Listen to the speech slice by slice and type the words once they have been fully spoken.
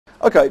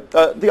Okay,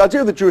 the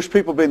idea of the Jewish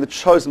people being the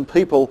chosen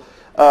people,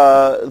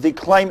 the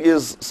claim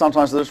is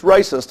sometimes that it's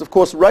racist. Of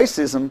course,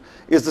 racism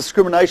is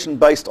discrimination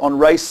based on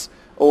race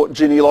or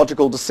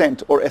genealogical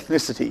descent or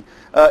ethnicity.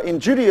 In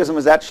Judaism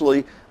is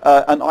actually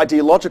an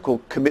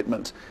ideological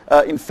commitment.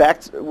 In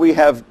fact, we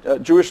have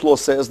Jewish law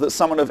says that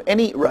someone of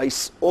any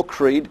race or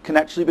creed can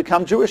actually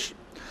become Jewish.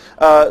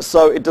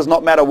 So it does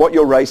not matter what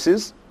your race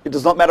is. It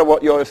does not matter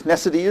what your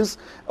ethnicity is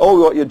or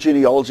what your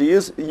genealogy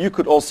is. You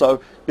could also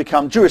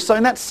become Jewish. So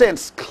in that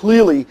sense,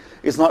 clearly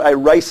it's not a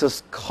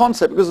racist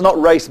concept because it's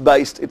not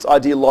race-based, it's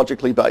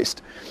ideologically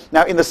based.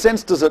 Now, in the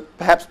sense, does it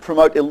perhaps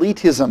promote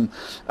elitism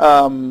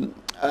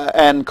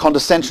and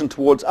condescension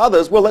towards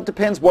others? Well, that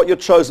depends what you're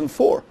chosen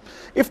for.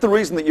 If the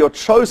reason that you're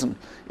chosen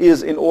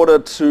is in order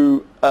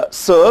to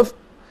serve,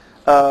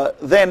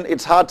 then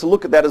it's hard to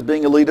look at that as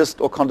being elitist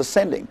or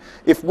condescending.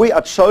 If we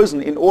are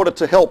chosen in order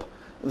to help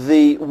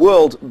the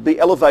world be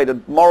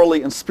elevated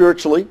morally and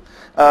spiritually,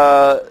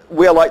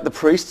 we are like the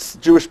priests.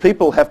 Jewish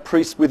people have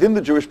priests within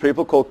the Jewish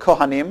people called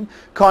Kohanim.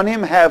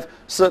 Kohanim have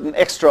certain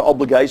extra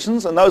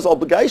obligations, and those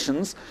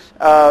obligations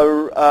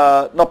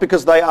are not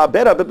because they are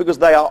better, but because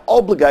they are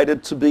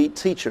obligated to be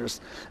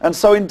teachers. And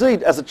so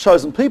indeed, as a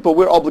chosen people,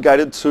 we're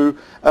obligated to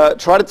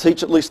try to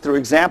teach, at least through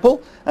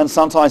example, and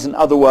sometimes in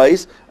other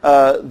ways,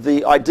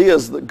 the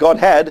ideas that God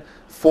had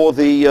for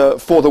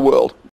the world.